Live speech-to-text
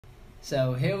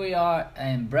So here we are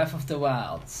in Breath of the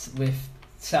Wild with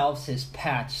xalphs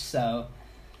patch. So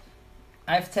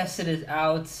I've tested it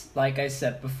out, like I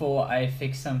said before, I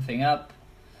fixed something up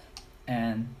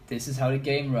and this is how the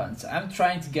game runs. I'm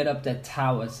trying to get up that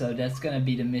tower, so that's gonna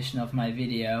be the mission of my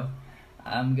video.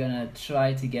 I'm gonna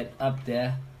try to get up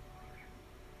there.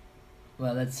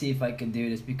 Well, let's see if I can do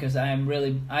this, because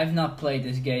I've not played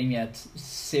this game yet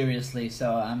seriously,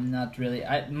 so I'm not really,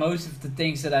 most of the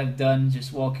things that I've done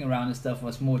just walking around and stuff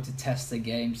was more to test the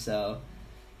game, so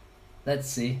let's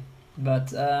see.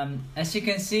 But as you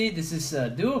can see, this is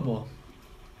doable.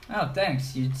 Oh,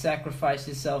 thanks, you sacrificed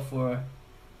yourself for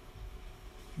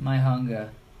my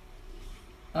hunger.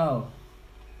 Oh.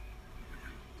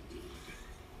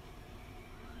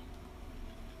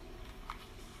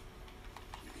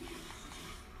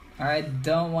 I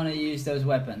don't want to use those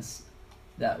weapons.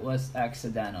 That was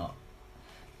accidental.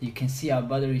 You can see how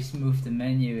buttery smooth the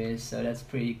menu is, so that's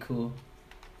pretty cool.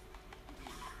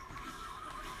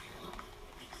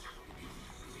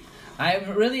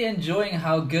 I'm really enjoying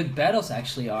how good battles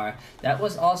actually are. That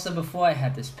was also before I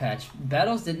had this patch.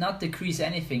 Battles did not decrease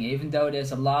anything, even though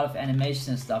there's a lot of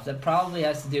animation and stuff. That probably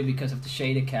has to do because of the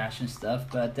shader cache and stuff,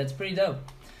 but that's pretty dope.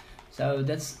 So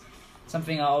that's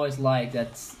something I always like,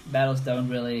 that battles don't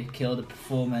really kill the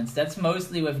performance. That's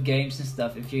mostly with games and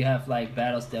stuff. If you have like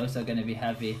battles, those are gonna be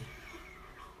heavy.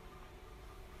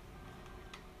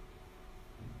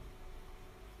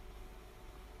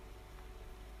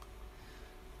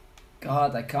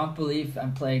 God, I can't believe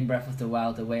I'm playing Breath of the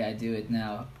Wild the way I do it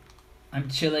now. I'm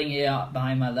chilling here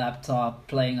behind my laptop,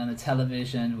 playing on the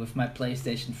television with my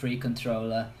PlayStation 3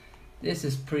 controller. This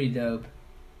is pretty dope.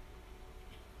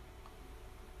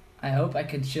 I hope I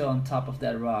can chill on top of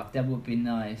that rock. That would be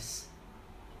nice.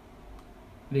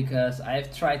 Because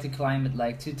I've tried to climb it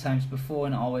like 2 times before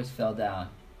and always fell down.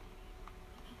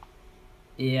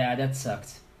 Yeah, that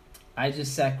sucked. I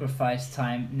just sacrificed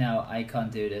time. No, I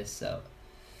can't do this, so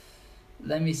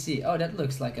let me see. Oh, that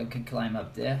looks like I can climb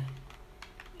up there.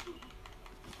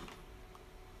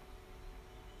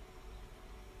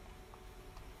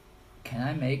 Can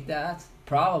I make that?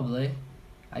 Probably.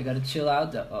 I gotta chill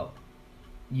out though. Oh.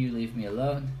 You leave me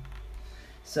alone.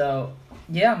 So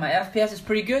yeah, my FPS is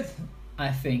pretty good,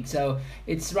 I think. So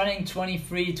it's running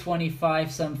 23,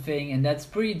 25 something, and that's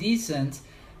pretty decent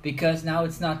because now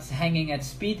it's not hanging at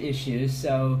speed issues.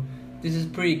 So this is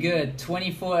pretty good.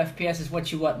 24 FPS is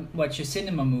what you watch your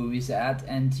cinema movies at,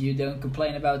 and you don't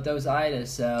complain about those either.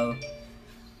 So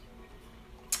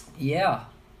yeah,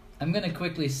 I'm gonna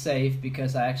quickly save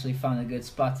because I actually found a good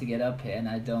spot to get up here and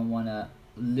I don't wanna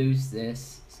lose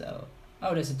this. So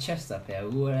oh, there's a chest up here.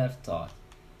 Who would have thought?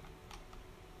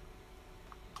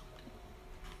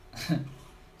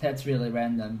 That's really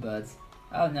random, but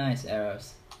oh, nice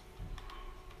arrows.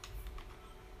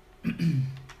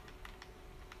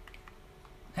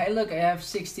 Hey, look, I have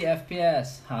 60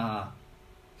 FPS. Haha.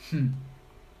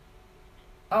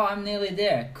 Oh, I'm nearly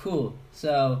there. Cool.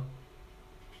 So,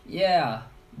 yeah,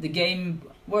 the game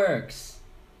works.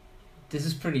 This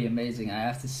is pretty amazing, I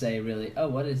have to say, really. Oh,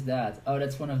 what is that? Oh,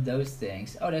 that's one of those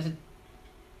things. Oh, there's a...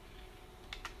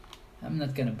 I'm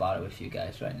not gonna bother with you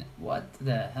guys right now. What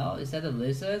the hell? Is that a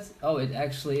lizard? Oh, it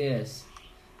actually is.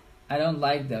 I don't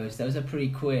like those. Those are pretty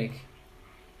quick.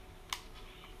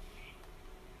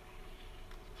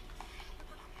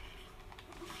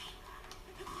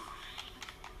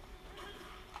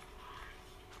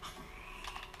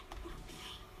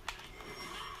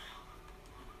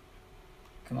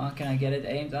 Come on, can I get it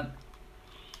aimed on?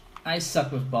 I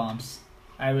suck with bombs.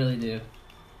 I really do.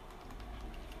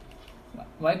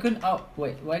 Why couldn't... Oh,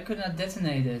 wait. Why couldn't I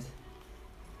detonate it?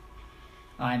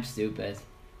 I'm stupid.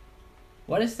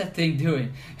 What is that thing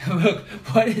doing? Look,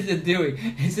 what is it doing?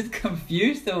 Is it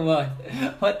confused or what?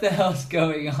 What the hell's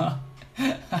going on?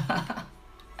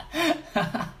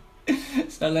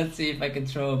 So let's see if I can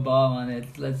throw a bomb on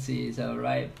it. Let's see. So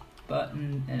right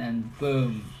button and then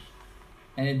boom.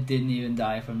 And it didn't even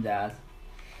die from that.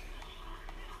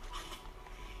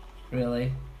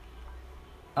 Really?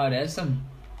 Oh, there's some...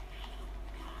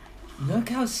 Look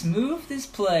how smooth this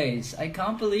plays. I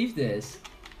can't believe this.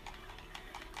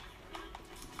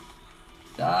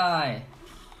 Die.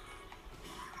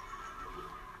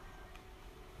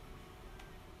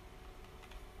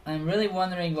 I'm really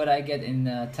wondering what I get in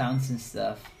towns and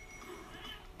stuff.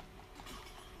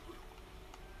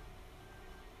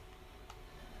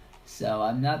 So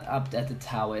I'm not up at the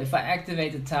tower. If I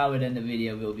activate the tower, then the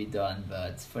video will be done.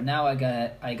 But for now, I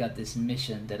got this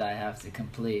mission that I have to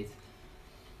complete.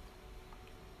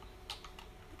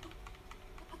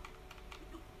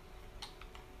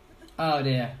 Oh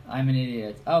dear, I'm an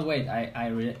idiot. Oh wait,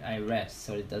 I rest,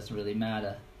 so it doesn't really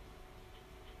matter.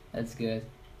 That's good.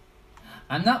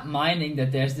 I'm not minding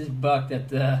that there's this bug that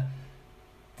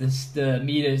the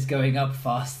meter is going up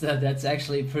faster. That's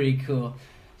actually pretty cool.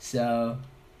 So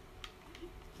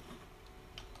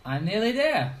I'm nearly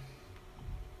there.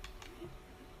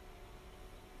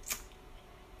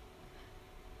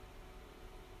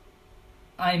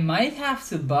 I might have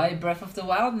to buy Breath of the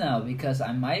Wild now because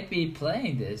I might be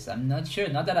playing this. I'm not sure.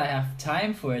 Not that I have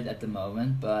time for it at the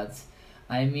moment, but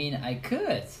I mean, I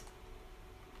could.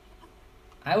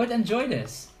 I would enjoy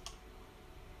this.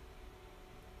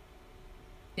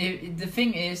 The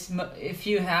thing is, if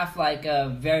you have like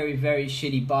a very, very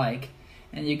shitty bike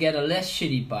and you get a less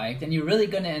shitty bike, then you're really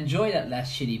gonna enjoy that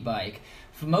less shitty bike.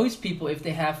 For most people, if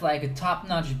they have like a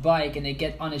top-notch bike and they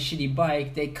get on a shitty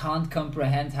bike, they can't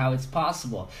comprehend how it's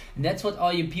possible. And that's what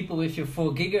all you people with your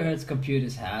 4 GHz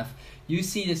computers have. You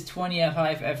see this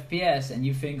 25 FPS and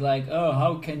you think like, oh,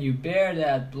 how can you bear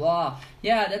that, blah.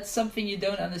 Yeah, that's something you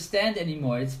don't understand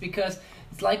anymore. It's because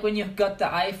it's like when you got the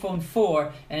iPhone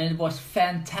 4 and it was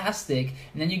fantastic,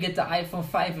 and then you get the iPhone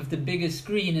 5 with the biggest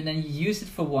screen and then you use it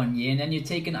for 1 year, and then you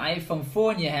take an iPhone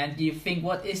 4 in your hand and you think,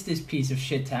 what is this piece of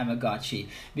shit Tamagotchi?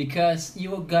 Because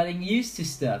you were getting used to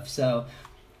stuff. So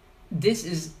this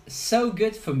is so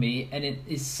good for me and it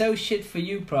is so shit for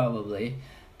you probably,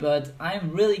 but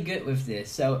I'm really good with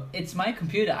this. So it's my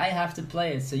computer, I have to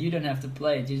play it, so you don't have to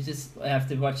play it. You just have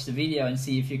to watch the video and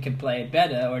see if you can play it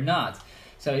better or not.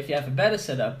 So if you have a better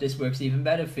setup, this works even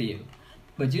better for you.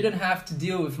 But you don't have to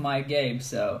deal with my game,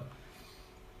 so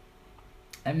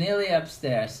I'm nearly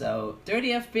upstairs. So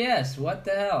 30 FPS, what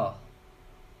the hell?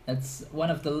 That's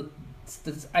one of the,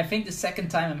 I think the second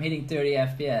time I'm hitting 30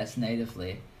 FPS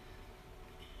natively.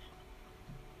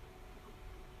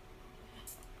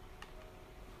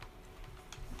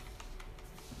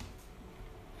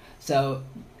 So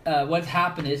what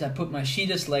happened is I put my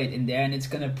Sheeta Slate in there and it's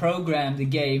gonna program the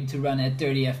game to run at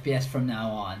 30 FPS from now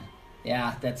on.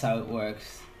 Yeah, that's how it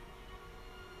works.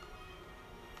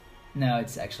 No,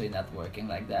 it's actually not working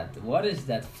like that. What is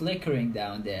that flickering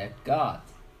down there? God.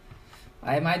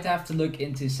 I might have to look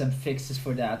into some fixes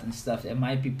for that and stuff. It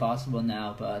might be possible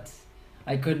now, but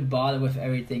I couldn't bother with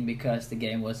everything because the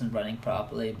game wasn't running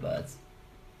properly, but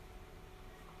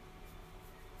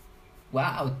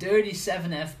wow,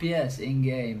 37 FPS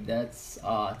in-game, that's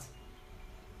odd.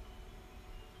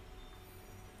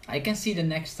 I can see the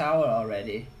next tower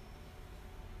already.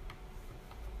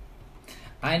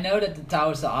 I know that the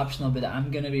towers are optional, but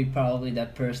I'm gonna be probably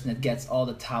that person that gets all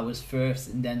the towers first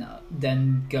and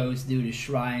then goes do the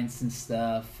shrines and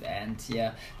stuff, and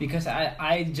yeah, because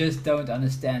I just don't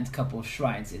understand a couple of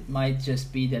shrines. It might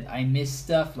just be that I miss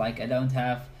stuff, like I don't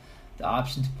have the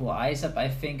option to pull eyes up, I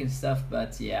think, and stuff,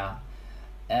 but yeah.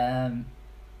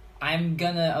 I'm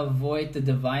gonna avoid the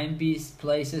Divine Beast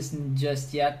places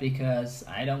just yet because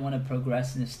I don't want to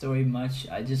progress in the story much.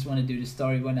 I just want to do the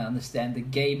story when I understand the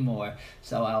game more,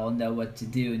 so I will know what to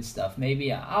do and stuff.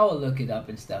 Maybe I will look it up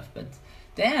and stuff, but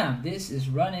damn, this is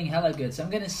running hella good. So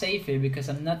I'm gonna save here because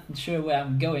I'm not sure where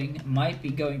I'm going. Might be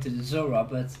going to the Zora,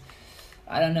 but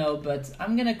I don't know. But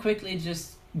I'm gonna quickly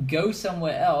just go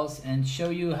somewhere else and show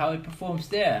you how it performs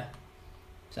there.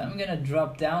 So I'm gonna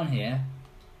drop down here,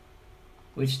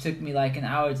 which took me like an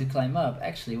hour to climb up.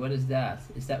 Actually, what is that?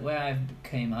 Is that where I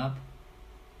came up?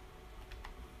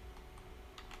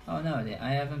 Oh no, I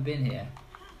haven't been here.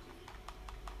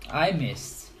 I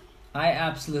missed. I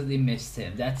absolutely missed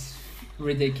him. That's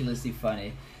ridiculously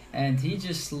funny. And he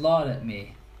just slaughtered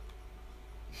me.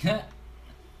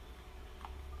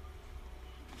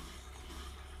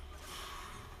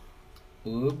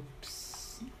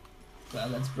 Oops. Well,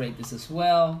 let's break this as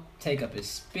well. Take up his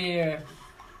spear.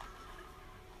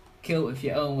 Kill with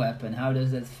your own weapon. How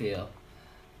does that feel?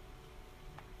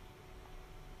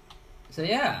 So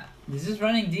yeah, this is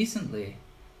running decently.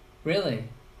 Really.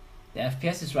 The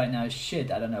FPS is right now is shit.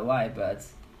 I don't know why, but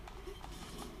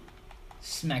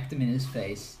smacked him in his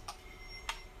face.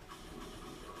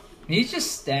 He's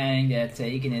just standing there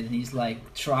taking it and he's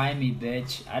like, try me,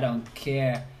 bitch. I don't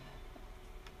care.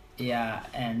 Yeah,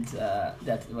 and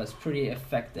that was pretty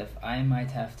effective. I might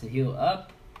have to heal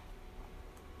up,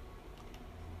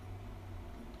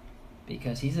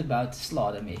 because he's about to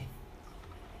slaughter me.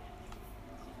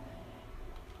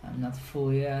 I'm not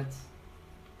full yet.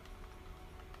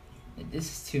 This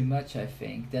is too much, I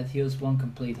think. That heals 1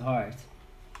 complete heart.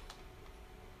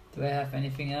 Do I have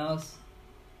anything else?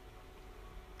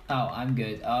 Oh, I'm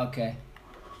good. Okay.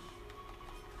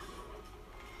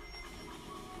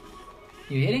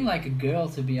 You're hitting like a girl,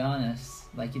 to be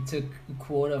honest. Like you took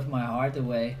 1/4 of my heart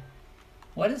away.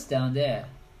 What is down there?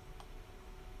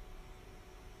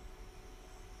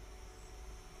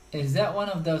 Is that one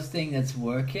of those things that's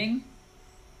working?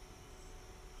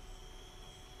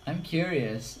 I'm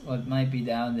curious what might be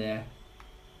down there.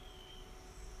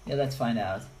 Yeah, let's find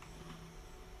out.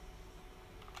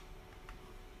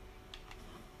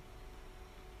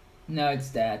 No, it's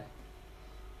that.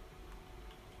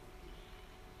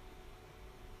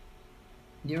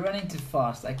 You're running too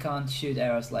fast. I can't shoot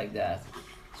arrows like that.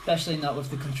 Especially not with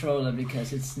the controller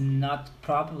because it's not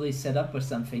properly set up or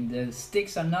something. The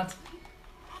sticks are not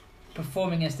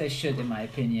performing as they should in my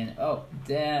opinion. Oh,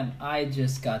 damn. I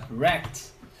just got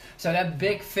wrecked. So that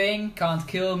big thing can't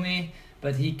kill me,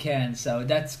 but he can. So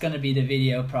that's gonna be the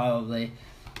video probably.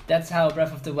 That's how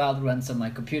Breath of the Wild runs on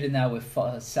my computer now with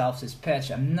xalphs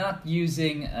patch. I'm not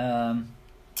using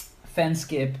fan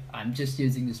skip. I'm just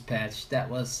using this patch. That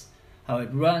was how it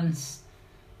runs.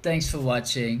 Thanks for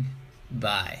watching.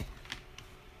 Bye.